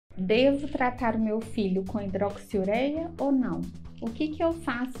Devo tratar o meu filho com hidroxiureia ou não? O que eu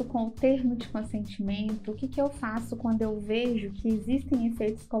faço com o termo de consentimento? O que eu faço quando eu vejo que existem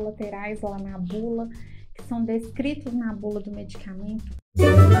efeitos colaterais lá na bula, que são descritos na bula do medicamento?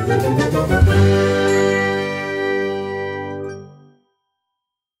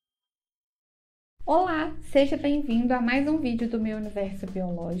 Olá, seja bem-vindo a mais um vídeo do Meu Universo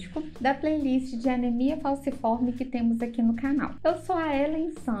Biológico, da playlist de Anemia Falciforme que temos aqui no canal. Eu sou a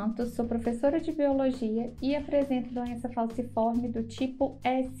Helen Santos, sou professora de Biologia e apresento doença falciforme do tipo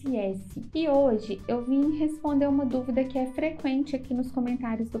SS. E hoje eu vim responder uma dúvida que é frequente aqui nos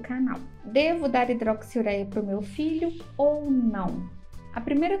comentários do canal. Devo dar hidroxiureia para o meu filho ou não? A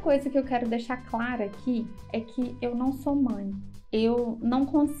primeira coisa que eu quero deixar clara aqui é que eu não sou mãe. Eu não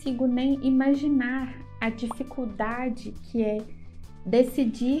consigo nem imaginar a dificuldade que é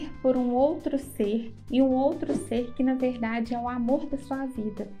decidir por um outro ser, e um outro ser que na verdade é o amor da sua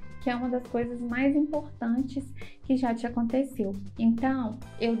vida, que é uma das coisas mais importantes que já te aconteceu. Então,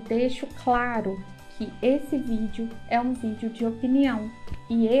 eu deixo claro que esse vídeo é um vídeo de opinião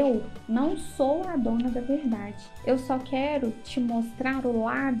e eu não sou a dona da verdade. Eu só quero te mostrar o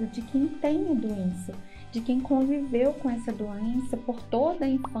lado de quem tem a doença, de quem conviveu com essa doença por toda a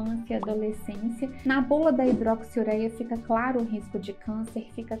infância e adolescência. Na bula da hidroxiureia fica claro o risco de câncer,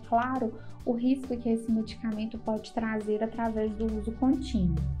 fica claro o risco que esse medicamento pode trazer através do uso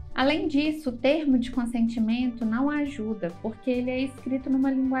contínuo. Além disso, o termo de consentimento não ajuda, porque ele é escrito numa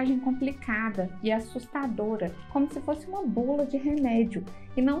linguagem complicada e assustadora, como se fosse uma bula de remédio,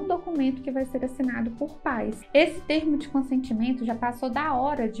 e não um documento que vai ser assinado por pais. Esse termo de consentimento já passou da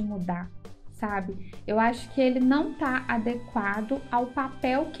hora de mudar, sabe? Eu acho que ele não está adequado ao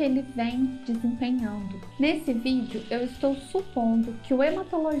papel que ele vem desempenhando. Nesse vídeo, eu estou supondo que o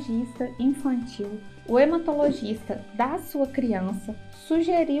hematologista infantil, o hematologista da sua criança,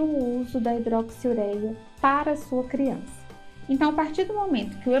 sugeriu o uso da hidroxiureia para a sua criança. Então, a partir do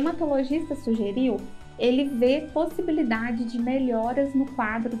momento que o hematologista sugeriu, ele vê possibilidade de melhoras no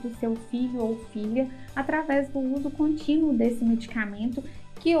quadro do seu filho ou filha através do uso contínuo desse medicamento,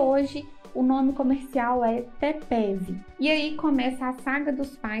 que hoje o nome comercial é Tepev. E aí começa a saga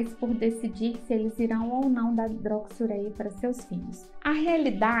dos pais por decidir se eles irão ou não dar hidroxiureia para seus filhos. A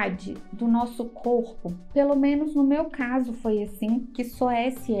realidade do nosso corpo, pelo menos no meu caso foi assim, que sou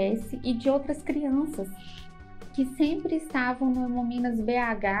SS, e de outras crianças que sempre estavam no Hemominas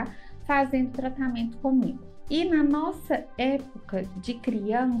BH fazendo tratamento comigo. E na nossa época de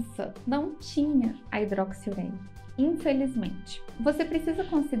criança não tinha a hidroxiureia. Infelizmente, você precisa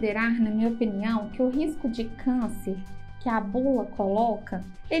considerar, na minha opinião, que o risco de câncer que a bula coloca,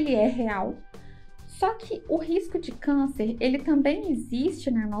 ele é real. Só que o risco de câncer, ele também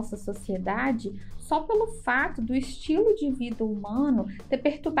existe na nossa sociedade só pelo fato do estilo de vida humano ter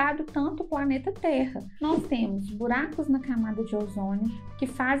perturbado tanto o planeta Terra. Nós temos buracos na camada de ozônio que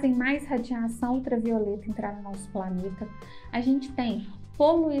fazem mais radiação ultravioleta entrar no nosso planeta. A gente tem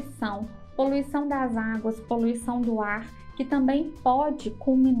poluição das águas, poluição do ar, que também pode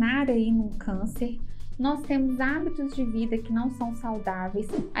culminar aí num câncer. Nós temos hábitos de vida que não são saudáveis,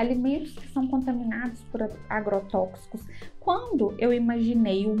 alimentos que são contaminados por agrotóxicos. Quando eu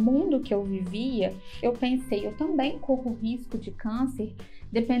imaginei o mundo que eu vivia, eu pensei, eu também corro risco de câncer,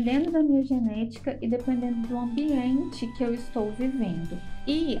 dependendo da minha genética e dependendo do ambiente que eu estou vivendo.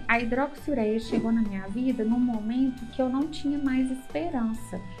 E a hidroxiureia chegou na minha vida num momento que eu não tinha mais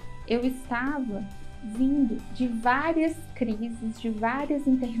esperança. Eu estava vindo de várias crises, de várias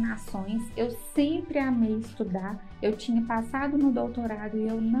internações. Eu sempre amei estudar. Eu tinha passado no doutorado e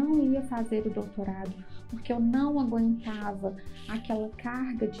eu não ia fazer o doutorado porque eu não aguentava aquela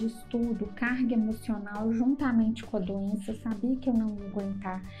carga de estudo, carga emocional juntamente com a doença. Eu sabia que eu não ia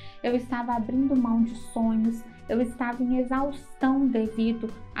aguentar. Eu estava abrindo mão de sonhos, eu estava em exaustão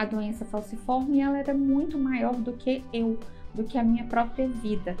devido à doença falciforme e ela era muito maior do que eu, do que a minha própria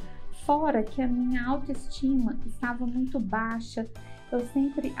vida. Fora que a minha autoestima estava muito baixa, eu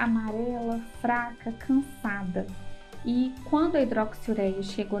sempre amarela, fraca, cansada. E quando a hidroxiureia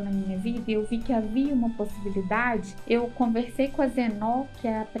chegou na minha vida e eu vi que havia uma possibilidade, eu conversei com a Zenó, que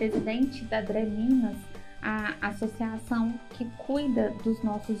é a presidente da Minas, a associação que cuida dos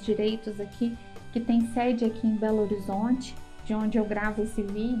nossos direitos aqui, que tem sede aqui em Belo Horizonte, de onde eu gravo esse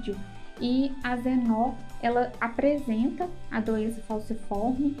vídeo. E a Zenó, ela apresenta a doença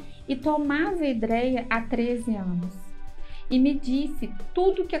falciforme e tomava Hydrea há 13 anos. E me disse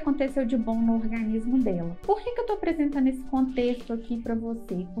tudo o que aconteceu de bom no organismo dela. Por que eu estou apresentando esse contexto aqui para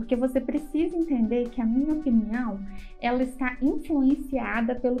você? Porque você precisa entender que a minha opinião, ela está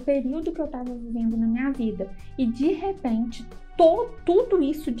influenciada pelo período que eu estava vivendo na minha vida. E de repente, tudo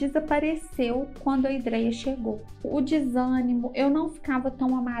isso desapareceu quando a Hydrea chegou. O desânimo, eu não ficava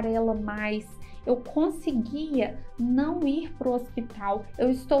tão amarela mais, eu conseguia não ir para o hospital. Eu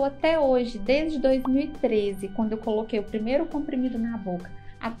estou até hoje, desde 2013, quando eu coloquei o primeiro comprimido na boca,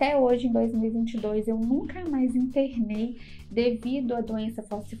 até hoje, em 2022, eu nunca mais internei devido à doença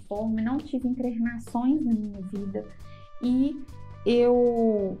falciforme, não tive internações na minha vida e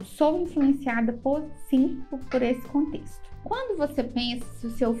eu sou influenciada sim por esse contexto. Quando você pensa se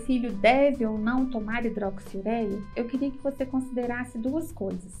o seu filho deve ou não tomar hidroxiureia, eu queria que você considerasse duas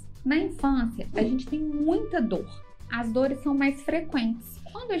coisas. Na infância, a gente tem muita dor. As dores são mais frequentes.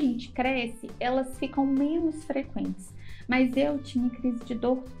 Quando a gente cresce, elas ficam menos frequentes. Mas eu tinha crise de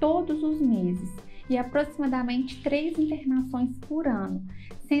dor todos os meses e aproximadamente 3 internações por ano,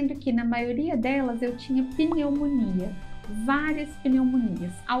 sendo que na maioria delas eu tinha pneumonia, várias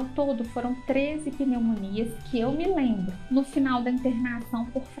pneumonias. Ao todo foram 13 pneumonias que eu me lembro no final da internação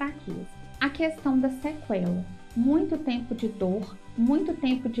por fraqueza. A questão da sequela. Muito tempo de dor, muito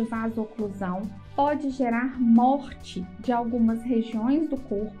tempo de vasoclusão pode gerar morte de algumas regiões do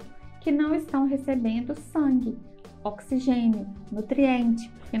corpo que não estão recebendo sangue, oxigênio, nutriente,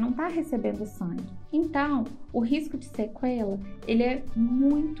 porque não está recebendo sangue. Então, o risco de sequela, ele é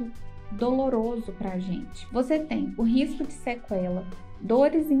muito doloroso para a gente. Você tem o risco de sequela,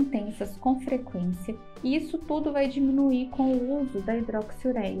 dores intensas com frequência, e isso tudo vai diminuir com o uso da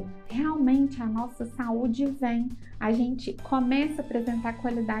hidroxiureia. Realmente a nossa saúde vem, a gente começa a apresentar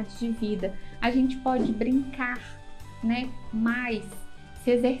qualidade de vida, a gente pode brincar, né, mais, se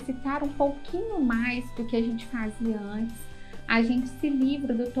exercitar um pouquinho mais do que a gente fazia antes, a gente se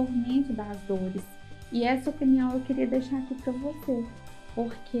livra do tormento das dores. E essa opinião eu queria deixar aqui para você,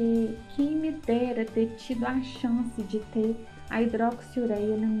 porque quem me dera ter tido a chance de ter a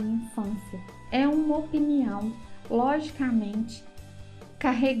hidroxiureia na minha infância. É uma opinião, logicamente,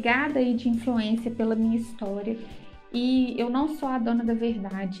 carregada aí de influência pela minha história, e eu não sou a dona da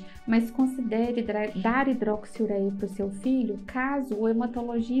verdade, mas considere dar hidroxiureia para o seu filho caso o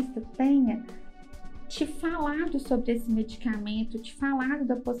hematologista tenha te falado sobre esse medicamento, te falado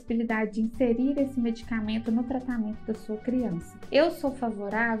da possibilidade de inserir esse medicamento no tratamento da sua criança. Eu sou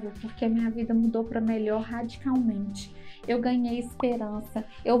favorável porque a minha vida mudou para melhor radicalmente. Eu ganhei esperança,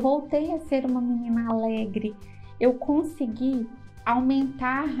 eu voltei a ser uma menina alegre, eu consegui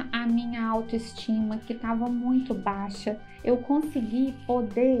aumentar a minha autoestima, que estava muito baixa, eu consegui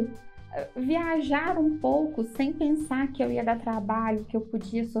poder viajar um pouco sem pensar que eu ia dar trabalho, que eu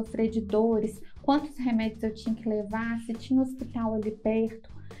podia sofrer de dores, quantos remédios eu tinha que levar, se tinha hospital ali perto.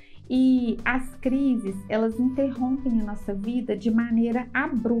 E as crises, elas interrompem a nossa vida de maneira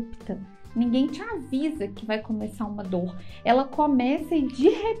abrupta. Ninguém te avisa que vai começar uma dor. Ela começa e de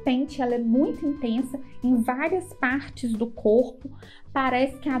repente ela é muito intensa em várias partes do corpo.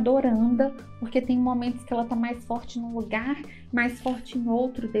 Parece que a dor anda, porque tem momentos que ela tá mais forte num lugar, mais forte em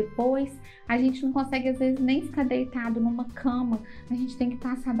outro depois. A gente não consegue às vezes nem ficar deitado numa cama. A gente tem que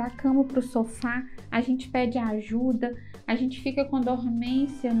passar da cama pro sofá. A gente pede ajuda. A gente fica com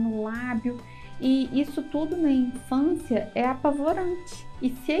dormência no lábio. E isso tudo na infância é apavorante.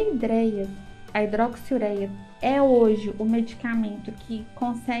 E se a Hydrea, a hidroxiureia, é hoje o medicamento que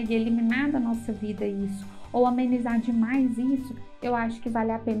consegue eliminar da nossa vida isso, ou amenizar demais isso, eu acho que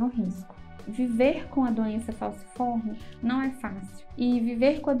vale a pena o risco. Viver com a doença falciforme não é fácil. E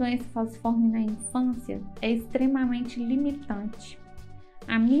viver com a doença falciforme na infância é extremamente limitante.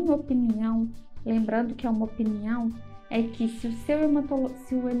 A minha opinião, lembrando que é uma opinião, é que se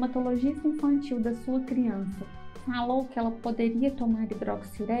o hematologista infantil da sua criança falou que ela poderia tomar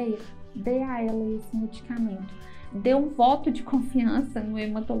hidroxiureia, dê a ela esse medicamento. Dê um voto de confiança no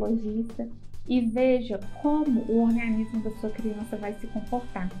hematologista e veja como o organismo da sua criança vai se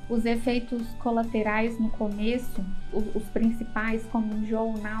comportar. Os efeitos colaterais no começo, os principais, como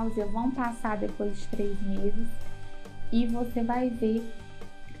enjoo, náusea, vão passar depois de 3 meses e você vai ver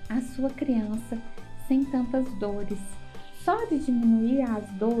a sua criança sem tantas dores. Só de diminuir as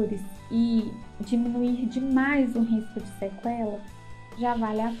dores e diminuir demais o risco de sequela, já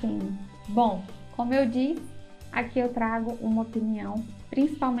vale a pena. Bom, como eu disse, aqui eu trago uma opinião,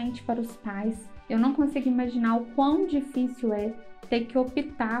 principalmente para os pais. Eu não consigo imaginar o quão difícil é ter que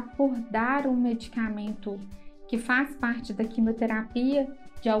optar por dar um medicamento que faz parte da quimioterapia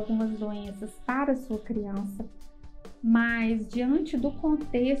de algumas doenças para a sua criança. Mas diante do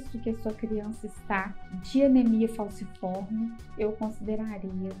contexto que a sua criança está de anemia falciforme, eu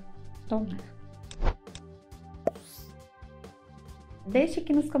consideraria tomar. Deixe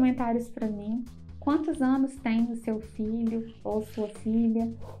aqui nos comentários para mim quantos anos tem o seu filho ou sua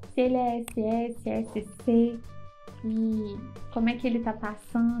filha, se ele é SS, SC, e como é que ele está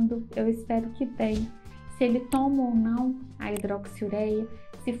passando. Eu espero que bem. Se ele toma ou não a hidroxiureia,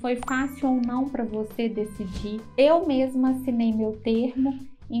 se foi fácil ou não para você decidir. Eu mesma assinei meu termo,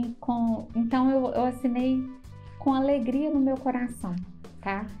 então eu assinei com alegria no meu coração,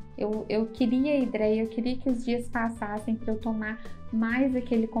 tá? Eu queria a Hydrea, eu queria que os dias passassem para eu tomar mais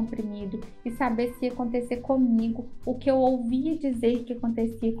aquele comprimido e saber se ia acontecer comigo o que eu ouvia dizer que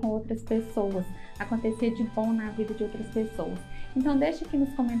acontecia com outras pessoas, acontecia de bom na vida de outras pessoas. Então deixa aqui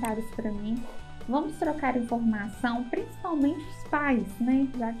nos comentários para mim, vamos trocar informação, principalmente os pais, né?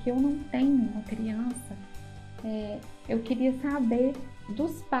 Já que eu não tenho uma criança, eu queria saber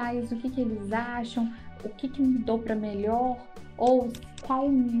dos pais o que eles acham, o que mudou para melhor, ou qual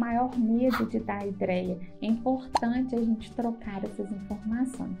o maior medo de dar Hydrea. É importante a gente trocar essas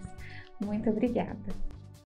informações. Muito obrigada!